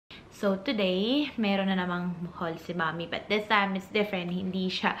So, today, meron na namang haul si Mommy. But this time, it's different.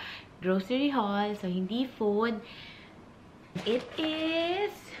 Hindi siya grocery haul. So, hindi food. It is...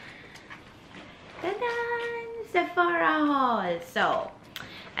 Tadan! Sephora haul! So,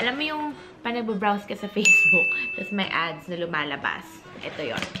 alam mo yung panagbo-browse ka sa Facebook, tapos may ads na lumalabas. Ito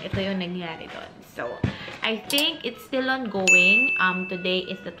yon. Ito yung nangyari doon. So, I think it's still ongoing. Today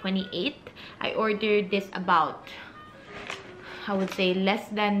is the 28th. I ordered this about, I would say, less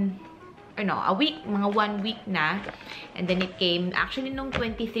than, a week, mga 1 week na. And then it came, actually nung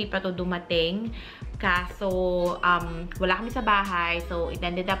 23 pa to dumating. Kaso, wala kami sa bahay. So, it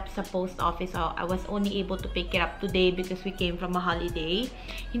ended up sa post office. So, I was only able to pick it up today because we came from a holiday.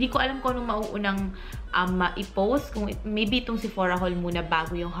 Hindi ko alam kung anong mauunang i-post. Kung maybe itong Sephora haul muna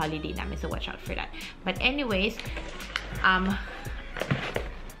bago yung holiday namin. So, watch out for that. But anyways, I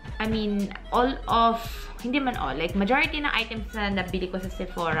mean, hindi man all, like majority ng items na nabili ko sa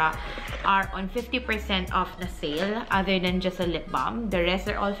Sephora are on 50% off na sale, other than just a lip balm. The rest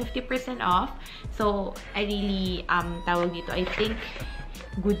are all 50% off. So, I really, tawag dito, I think,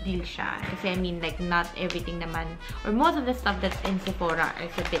 good deal siya. Kasi, I mean, like, not everything naman, or most of the stuff that's in Sephora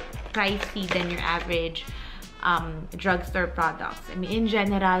is a bit pricey than your average drugstore products. I mean, in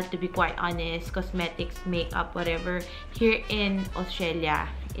general, to be quite honest, cosmetics, makeup, whatever, here in Australia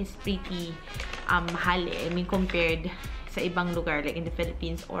is pretty mahal eh. I mean, compared sa ibang lugar, like in the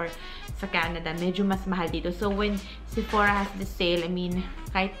Philippines or sa Canada, medyo mas mahal dito. So, when Sephora has the sale, I mean,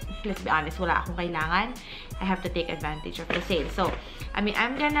 kahit, let's be honest, wala akong kailangan, I have to take advantage of the sale. So, I mean,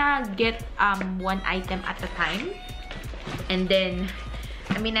 I'm gonna get one item at a time. And then,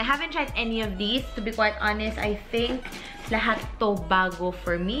 I mean, I haven't tried any of these. To be quite honest, I think lahat to bago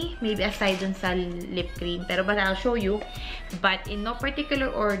for me. Maybe aside dun sa lip cream. But I'll show you. But in no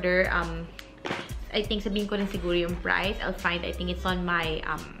particular order, I think sabihin ko rin siguro yung price. I'll find, I think it's on my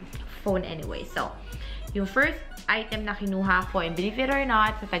phone anyway. So, yung first item na kinuha ko, and believe it or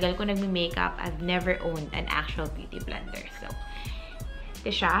not, sa tagal ko nagme-makeup, I've never owned an actual beauty blender. So,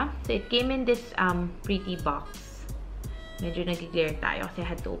 ito siya. So, it came in this pretty box. Medyo nag-glare tayo kasi I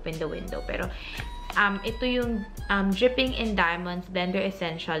had to open the window. Pero, ito yung Dripping in Diamonds Blender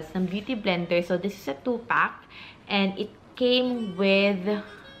Essentials ng Beauty Blender. So, this is a 2-pack. And it came with, let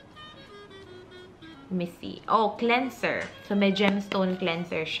me see. Oh, cleanser. So, may gemstone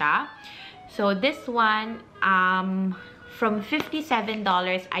cleanser siya. So, this one, from $57,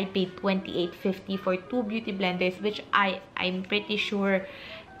 I paid $28.50 for 2 beauty blenders, which I'm pretty sure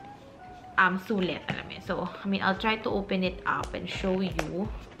sulit, alam mo. So, I mean, I'll try to open it up and show you.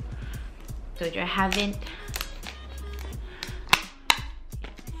 So, I haven't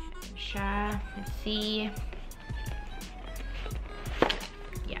siya. Let's see.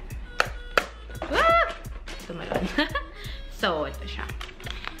 Yeah. Ah! Tumalon. So, ito siya.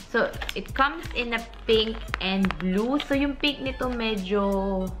 So, it comes in a pink and blue. So, yung pink nito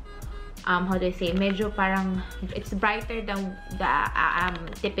medyo how do I say, medyo parang, it's brighter than the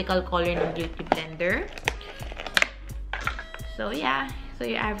typical color ng beauty blender. So, yeah. So,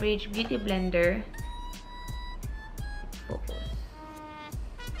 your average beauty blender. Focus.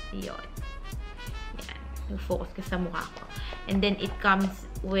 Yun. Yan. Yung focus ka sa mukha ko. And then, it comes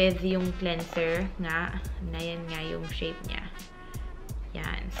with yung cleanser nga. Na yan nga yung shape niya.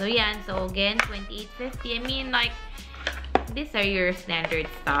 Yan. So, yan. So, again, $28.50. I mean, like, these are your standard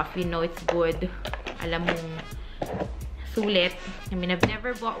stuff. You know it's good. Alam mong sulit. I mean, I've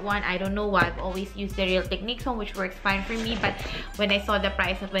never bought one. I don't know why. I've always used the Real Techniques one, which works fine for me. But when I saw the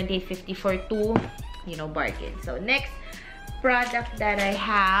price of $28.50 for 2, you know, bargain. So, next product that I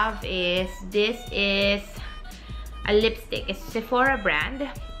have is, this is a lipstick. It's Sephora brand.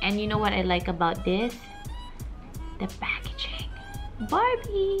 And you know what I like about this? The packaging.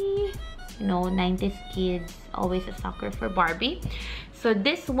 Barbie! You know, 90s kids, always a sucker for Barbie. So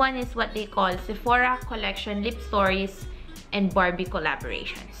this one is what they call Sephora Collection Lip Stories and Barbie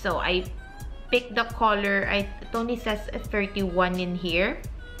Collaboration. So I picked the color. It only says 31 in here.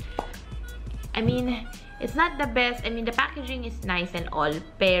 I mean, it's not the best. I mean, the packaging is nice and all.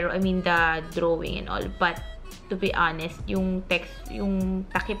 Pero, I mean, the drawing and all. But to be honest, yung text, yung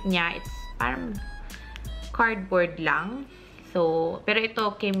takip niya, it's parang cardboard lang. So, pero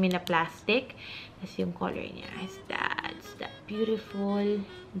ito came in a plastic. Tapos yung color niya is that. It's that beautiful.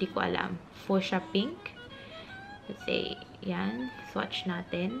 Hindi ko alam. Fuchsia pink. Let's say, yan. Swatch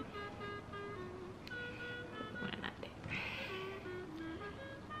natin. Muna natin.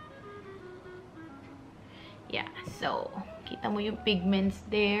 Yeah. So, kita mo yung pigments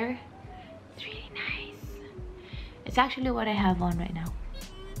there. It's really nice. It's actually what I have on right now.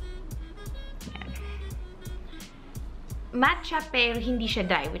 matte siya pero hindi siya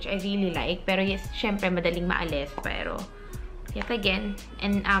dry, which I really like. Pero yes, syempre madaling maalis. Pero yet again,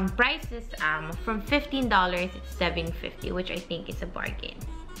 and price is from $15, it's $7.50, which I think is a bargain.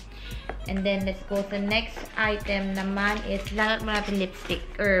 And then let's go to the next item naman is lahat mo natin lipstick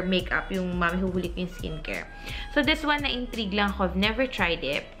or makeup, yung mami huhulit yung skincare. So this one na intrigue lang ako, I've never tried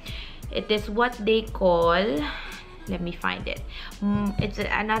it. It is what they call, let me find it. It's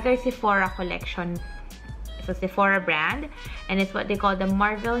another Sephora collection. It's a Sephora brand, and it's what they call the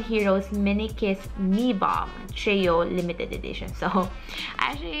Marvel Heroes Mini Kiss Me Balm Trio Limited Edition. So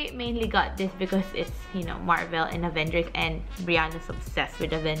I actually mainly got this because it's, you know, Marvel and Avengers, and Brianna's obsessed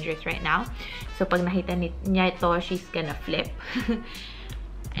with Avengers right now. So pag nakita niya ito, she's gonna flip.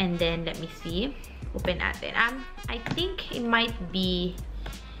 And then let me see, open natin. I think it might be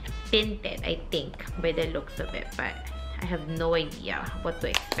tinted, I think, by the looks of it, but I have no idea what to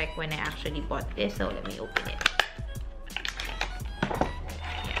expect when I actually bought this. So let me open it.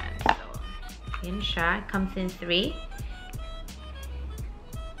 Ayan, so yun siya. It comes in 3.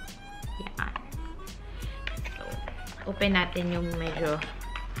 Yan. So open natin yung medyo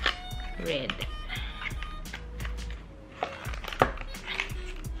red.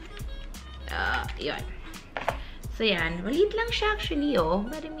 Yun. So yan, maliit lang siya actually, oh.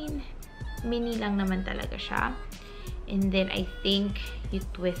 But I mean, mini lang naman talaga siya. And then I think you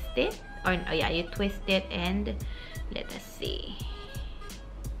twist it, or oh yeah, you twist it, and let us see.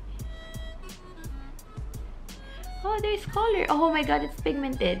 Oh, there's color. Oh my god, it's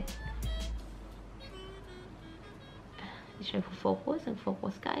pigmented. Hindi siya focus.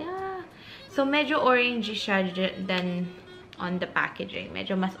 Nag-focus kaya. So medyo orangey siya than on the packaging.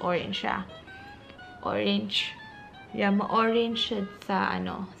 Medyo mas orange siya. Orange. Yeah, ma-orange siya sa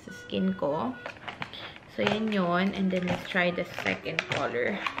ano, sa skin ko. So, yun yun. And then, let's try the second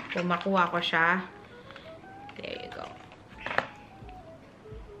color. So, makuha ko siya. There you go.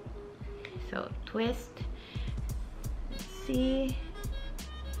 So, twist. Let's see.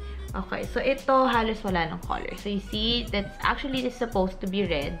 Okay. So, ito, halos wala ng color. So, you see, that's actually this is supposed to be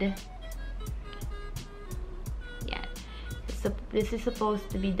red. Yan. So, this is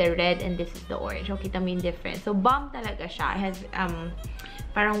supposed to be the red and this is the orange. So, kita mo yung difference. So, balm talaga siya. It has,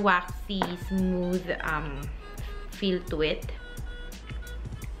 parang waxy, smooth feel to it.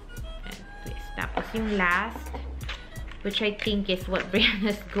 And twist. Tapos yung last, which I think is what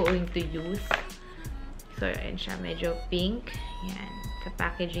Brianna's going to use. So, ayan siya. Medyo pink. Yan. Sa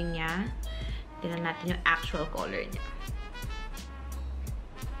packaging niya. Tignan natin yung actual color niya.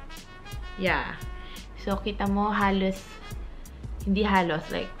 Yeah. So, kita mo halos, hindi halos,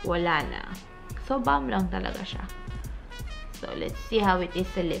 like, wala na. So, balm lang talaga siya. So, let's see how it is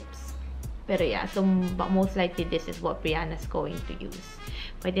sa lips. Pero yeah, so most likely this is what Brianna's going to use.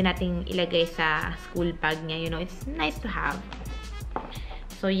 Pwede nating ilagay sa school bag niya. You know, it's nice to have.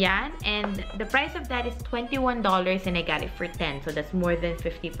 So, yan. And the price of that is $21 and I got it for 10. So, that's more than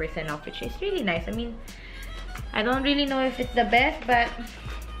 50% off, which is really nice. I mean, I don't really know if it's the best, but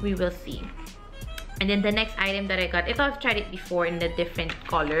we will see. And then the next item that I got, ito I've tried it before in a different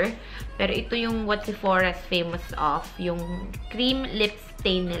color. Pero ito yung what Sephora's famous of, yung cream lip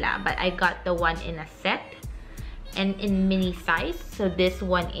stain nila. But I got the one in a set and in mini size. So this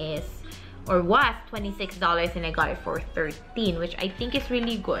one is, or was, $26 and I got it for $13, which I think is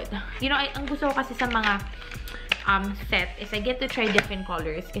really good. You know, ang gusto ko kasi sa mga set is I get to try different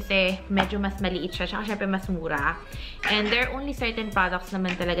colors kasi medyo mas maliit siya, tsaka syempre mas mura. And there are only certain products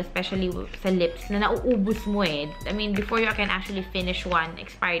naman talaga, especially sa lips, na nauubos mo eh. I mean, before you can actually finish one,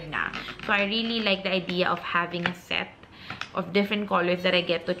 expired na. So I really like the idea of having a set of different colors that I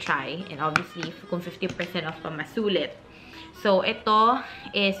get to try. And obviously, kung 50% off pa, masulit. So ito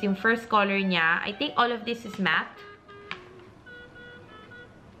is yung first color niya. I think all of this is matte.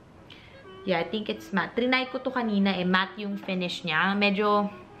 Yeah, I think it's matte. Trinay ko to kanina eh. Matte yung finish niya. Medyo,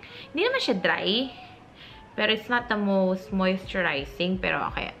 hindi naman siya dry. Pero it's not the most moisturizing. Pero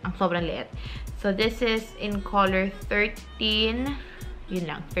okay, ang sobrang liit. So this is in color 13. Yun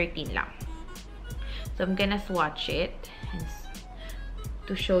lang, 13 lang. So I'm gonna swatch it. And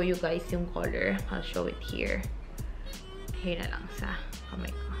to show you guys yung color. I'll show it here. Here na lang sa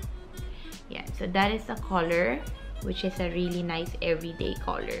kamay ko. Yeah, so that is the color. Which is a really nice everyday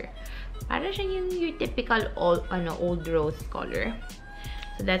color. Para siya yung typical old rose color.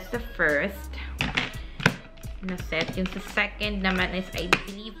 So that's the first na set. Yung sa second naman is, I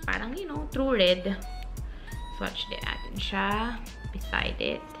believe, parang, you know, true red. Swatch din natin siya beside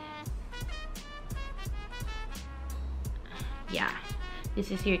it. Yeah.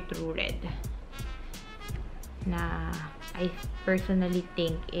 This is your true red. Na I personally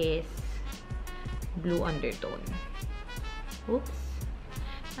think is blue undertone. Oops.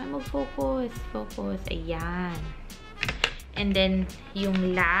 Mag-focus. Focus. Ayan. And then,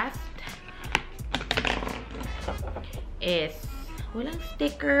 yung last is walang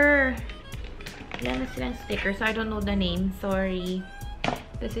sticker. Wala na silang sticker. So, I don't know the name. Sorry.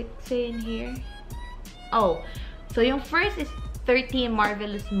 Does it say in here? Oh. So, yung first is 30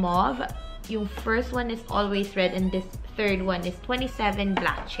 Marvelous Mauve. Yung first one is Always Red. And this third one is 27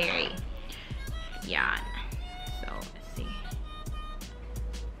 Black Cherry. Yan. So, let's see.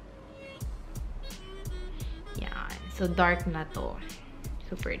 Yan. So, dark na to.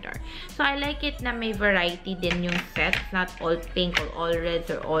 Super dark. So, I like it na may variety din yung set. It's not all pink or all reds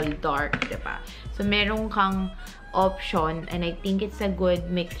or all dark, diba? So, meron kang option and I think it's a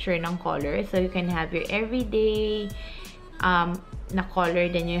good mixture ng color. So, you can have your everyday na color,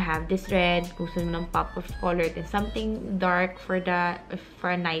 then you have this red, gusto mo ng pop of color, then something dark for a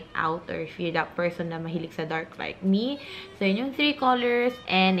night out, or if you're that person na mahilig sa dark like me. So, yun yung 3 colors,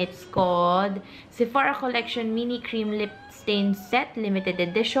 and it's called Sephora Collection Mini Cream Lip Stain Set Limited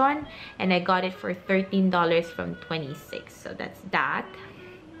Edition, and I got it for $13 from $26. So, that's that.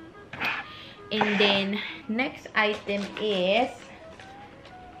 And then, next item is,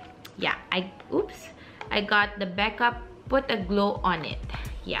 yeah, I got the BECCA Put a Glow on It.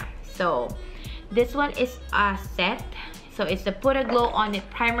 Yeah, so this one is a set. So it's the Put a Glow on It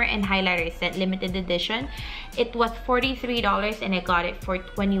Primer and Highlighter Set Limited Edition. It was $43 and I got it for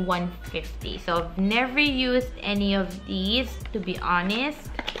 $21.50. So I've never used any of these, to be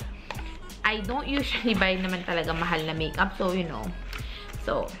honest. I don't usually buy naman talaga mahal na makeup, so you know.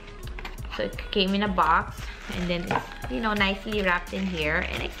 So it came in a box, and then it's, you know, nicely wrapped in here.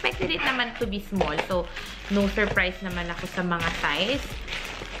 And I expected it naman to be small, so no surprise naman ako sa mga size.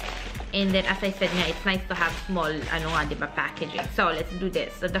 And then, as I said nga, it's nice to have small, diba, packaging. So, let's do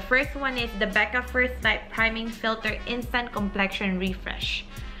this. So, the first one is the BECCA First Light Priming Filter Instant Complexion Refresh.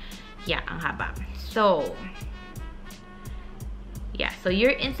 Yeah, ang haba. So, yeah, so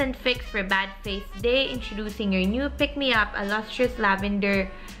your instant fix for bad face day. Introducing your new Pick Me Up, a lustrous lavender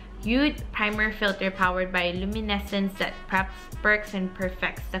Hued Primer Filter powered by luminescence that preps, perks, and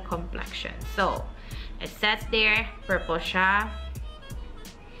perfects the complexion. So, it says there, purple siya.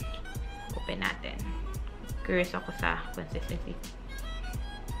 Open natin. Curious ako sa consistency.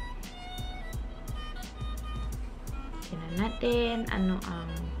 Tingnan natin ano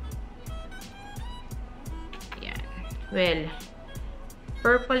ang... Yan. Well,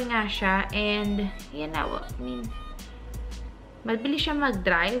 purple nga siya, and yan na, I mean, mabilis siya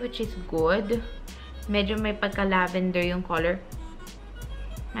mag-dry, which is good. Medyo may pagka-lavender yung color.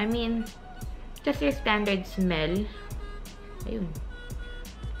 I mean, just your standard smell. Ayun.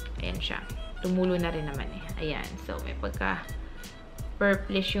 Ayan siya. Tumulo na rin naman eh. Ayan. So, may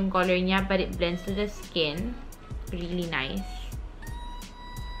pagka-purplish yung color niya, but it blends to the skin. Really nice.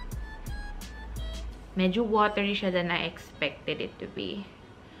 Medyo watery siya than I expected it to be.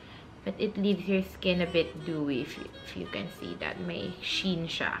 But it leaves your skin a bit dewy, if you can see that. May sheen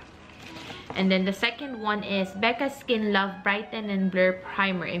siya. And then the second one is BECCA Skin Love Brighten and Blur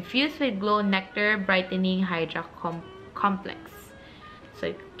Primer. Infused with Glow Nectar Brightening Hydra Complex.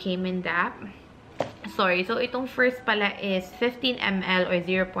 So, it came in that. Sorry, so itong first pala is 15 ml or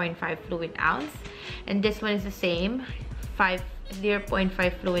 0.5 fluid ounce. And this one is the same. 0.5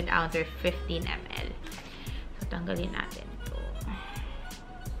 fluid ounce or 15 ml. So, tanggalin natin.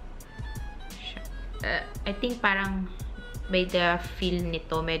 I think parang by the feel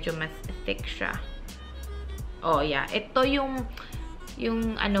nito, medyo mas thick siya. Oh, yeah. Ito yung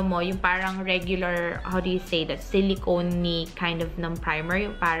ano mo, yung parang regular, how do you say that, silicone-y kind of ng primer.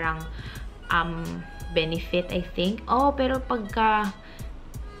 Yung parang Benefit, I think. Oh, pero pagka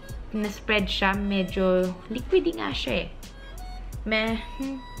na-spread siya, medyo liquidy nga siya eh.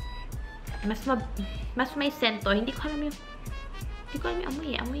 Mas may scent to. Hindi ko alam yung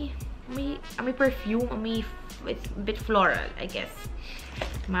amoy perfume, it's a bit floral, I guess.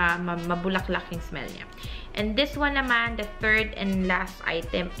 Mabulaklak yung smell niya. And this one naman, the third and last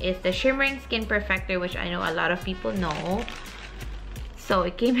item is the Shimmering Skin Perfector, which I know a lot of people know. So,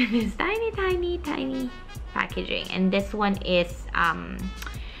 it came in this tiny packaging. And this one is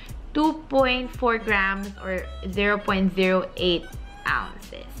 2.4 grams or 0.08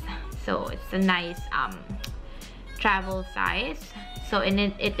 ounces. So, it's a nice travel size. So,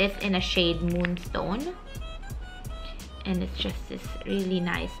 it is in a shade Moonstone. And it's just this really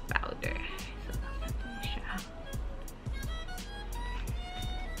nice powder. So, siya.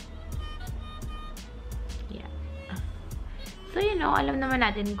 Yeah. So, you know, alam naman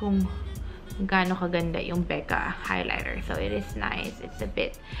natin kung gaano kaganda yung BECCA highlighter. So, it is nice. It's a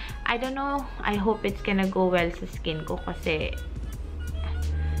bit, I don't know, I hope it's gonna go well sa skin ko kasi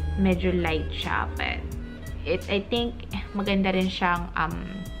medyo light siya. But, I think, maganda rin siyang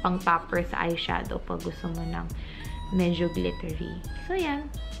pang topper sa eyeshadow pag gusto mo ng medyo glittery. So, yan.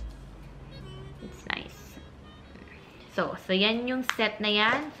 It's nice. So yan yung set na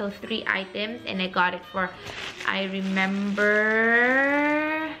yan. So, 3 items. And I got it for, I remember,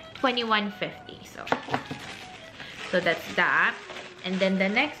 $21.50. So that's that. And then the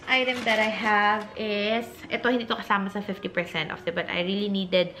next item that I have is, ito hindi to kasama sa 50% off, but I really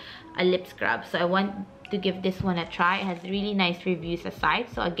needed a lip scrub. So I want to give this one a try. It has really nice reviews aside.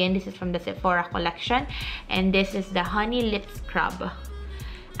 So again, this is from the Sephora collection. And this is the Honey Lip Scrub.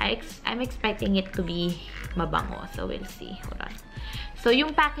 I'm expecting it to be mabango. So we'll see. Hold on. So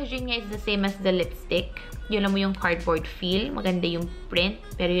yung packaging niya is the same as the lipstick. Yun lang mo yung cardboard feel. Maganda yung print.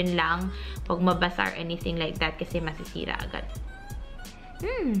 Pero yun lang, pag mabasa or anything like that kasi masisira agad.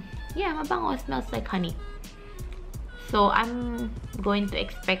 Yeah, mabango. It smells like honey. So I'm going to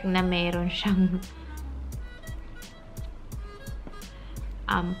expect na mayroon siyang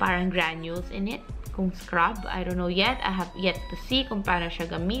parang granules in it. Kung scrub, I don't know yet. I have yet to see kung paano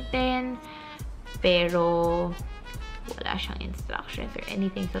siya gamitin. Pero wala siyang instructions or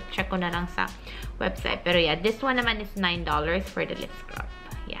anything. So, check ko na lang sa website. Pero yeah, this one naman is $9 for the lip scrub.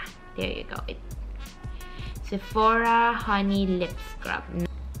 Yeah, there you go. Sephora Honey Lip Scrub.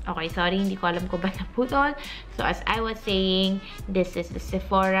 Okay, sorry, hindi ko alam ko ba naputol. So, as I was saying, this is the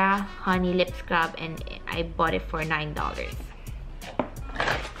Sephora Honey Lip Scrub and I bought it for $9.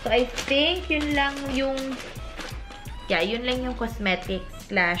 So, I think yun lang yung cosmetics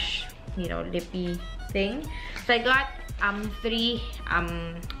slash, you know, lippy thing. So, I got 3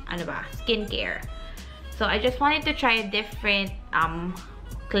 skincare. So, I just wanted to try a different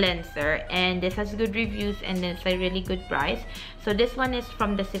cleanser, and this has good reviews and it's a really good price. So, this one is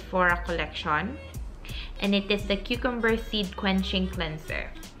from the Sephora collection, and it is the Cucumber Seed Quenching Cleanser.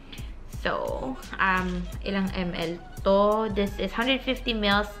 So, ilang ml to? This is 150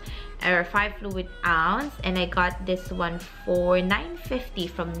 ml or 5 fluid ounce, and I got this one for $9.50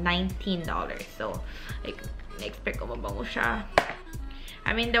 from $19. So, like, na-expect ko mabango siya.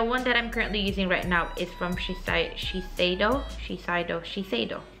 I mean, the one that I'm currently using right now is from Shiseido.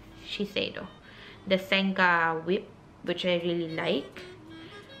 The Senka Whip, which I really like.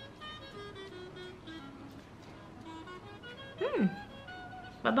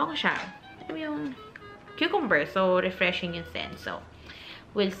 Mabango siya. Ito yung cucumber, so refreshing yung scent. So,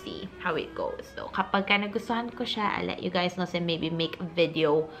 we'll see how it goes. So, kapag ka nagustuhan ko siya, I'll let you guys know and maybe make a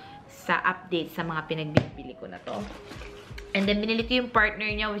video sa update sa mga pinagbibili ko na to. And then, binili ko yung partner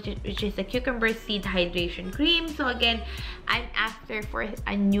niya, which is a Cucumber Seed Hydration Cream. So, again, I'm after for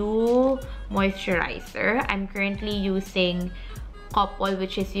a new moisturizer. I'm currently using Couple,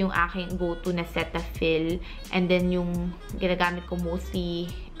 which is yung aking go-to na Cetaphil. And then, yung ginagamit ko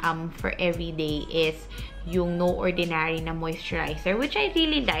mostly for everyday is yung No Ordinary na moisturizer, which I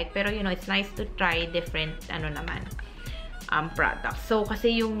really like. Pero, you know, it's nice to try different, products. So,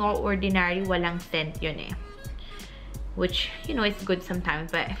 kasi yung No Ordinary, walang scent yun eh. Which, you know, it's good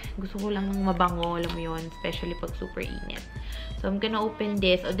sometimes. But, gusto ko lang ng mabango, alam mo yun, especially pag super init. So, I'm gonna open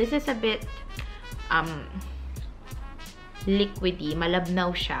this. Oh, this is a bit, liquidy.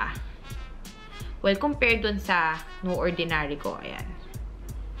 Malabnaw siya. Well, compared dun sa No Ordinary ko, ayan.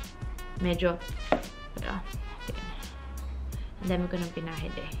 Medyo, ang dami ko nang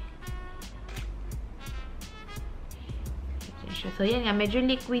pinahid eh. So, yan nga. Medyo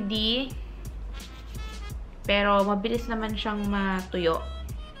liquidy. Pero, mabilis naman siyang matuyo.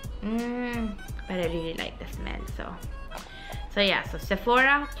 But I really like the smell. So yeah. So,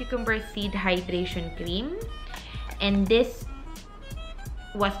 Sephora Cucumber Seed Hydration Cream. And this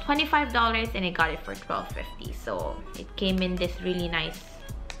was $25 and I got it for $12.50. So, it came in this really nice,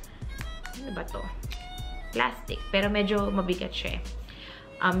 ano ba to? Plastic. Pero medyo mabigat siya.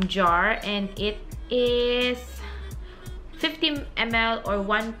 Jar. And it is 50 ml or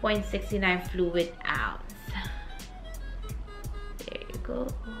 1.69 fluid ounce. There you go.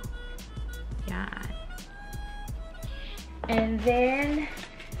 Yan. And then,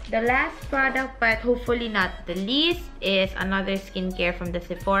 the last product, but hopefully not the least, is another skincare from the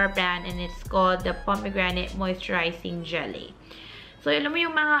Sephora brand, and it's called the Pomegranate Moisturizing Gelee. So, alam mo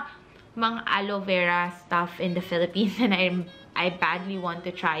yung mga aloe vera stuff in the Philippines, and I badly want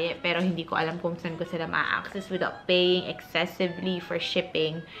to try it, pero hindi ko alam kung saan ko sila ma-access without paying excessively for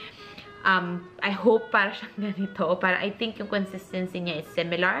shipping. I hope para siyang ganito. I think yung consistency niya is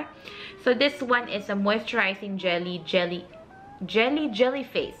similar. So, this one is a moisturizing jelly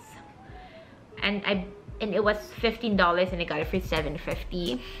face. And it was $15 and I got it for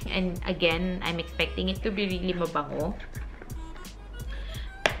 $7.50. And again, I'm expecting it to be really mabango.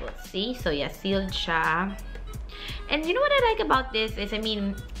 Let's see. So yeah, sealed siya. And you know what I like about this is, I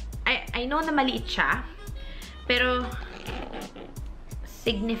mean, I know na maliit siya, pero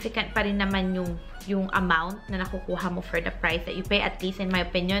significant pa rin naman yung amount na nakukuha mo for the price that you pay, at least in my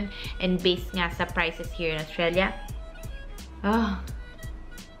opinion, and based nga sa prices here in Australia. Oh,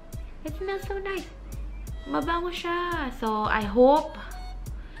 it smells so nice. Mabango siya. So, I hope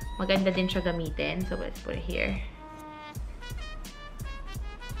maganda din siya gamitin. So, let's put it here.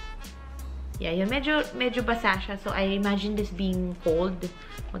 Yeah, yun. Medyo basa siya. So, I imagine this being cold.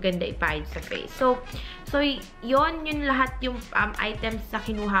 Maganda ipahid sa face. So yun lahat yung items na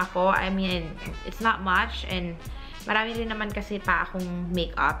kinuha ko. I mean, it's not much. And marami rin naman kasi pa akong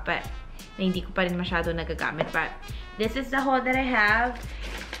makeup. But na hindi ko pa rin masyado nagagamit. But this is the haul that I have.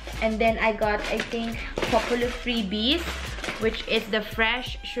 And then I got, I think, a couple of freebies, which is the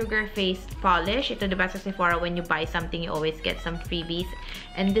Fresh Sugar Face Polish. Ito diba sa Sephora, when you buy something, you always get some freebies.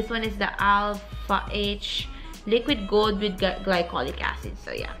 And this one is the Alpha H Liquid Gold with glycolic acid.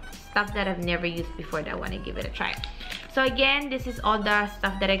 So yeah, stuff that I've never used before that I want to give it a try. So again, this is all the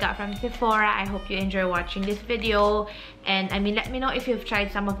stuff that I got from Sephora. I hope you enjoy watching this video. And I mean, let me know if you've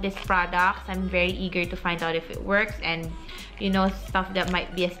tried some of these products. I'm very eager to find out if it works, and you know, stuff that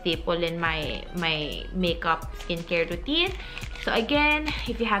might be a staple in my makeup skincare routine. So again,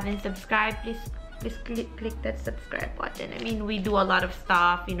 if you haven't subscribed, please click that subscribe button. I mean, we do a lot of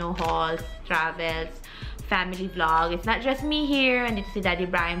stuff, you know, hauls, travels, family vlog. It's not just me here, and it's Daddy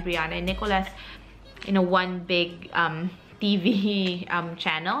Brian, Brianna, and Nicholas, you know, one big TV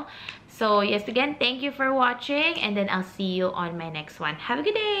channel. So yes, again, thank you for watching, and then I'll see you on my next one. Have a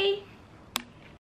good day.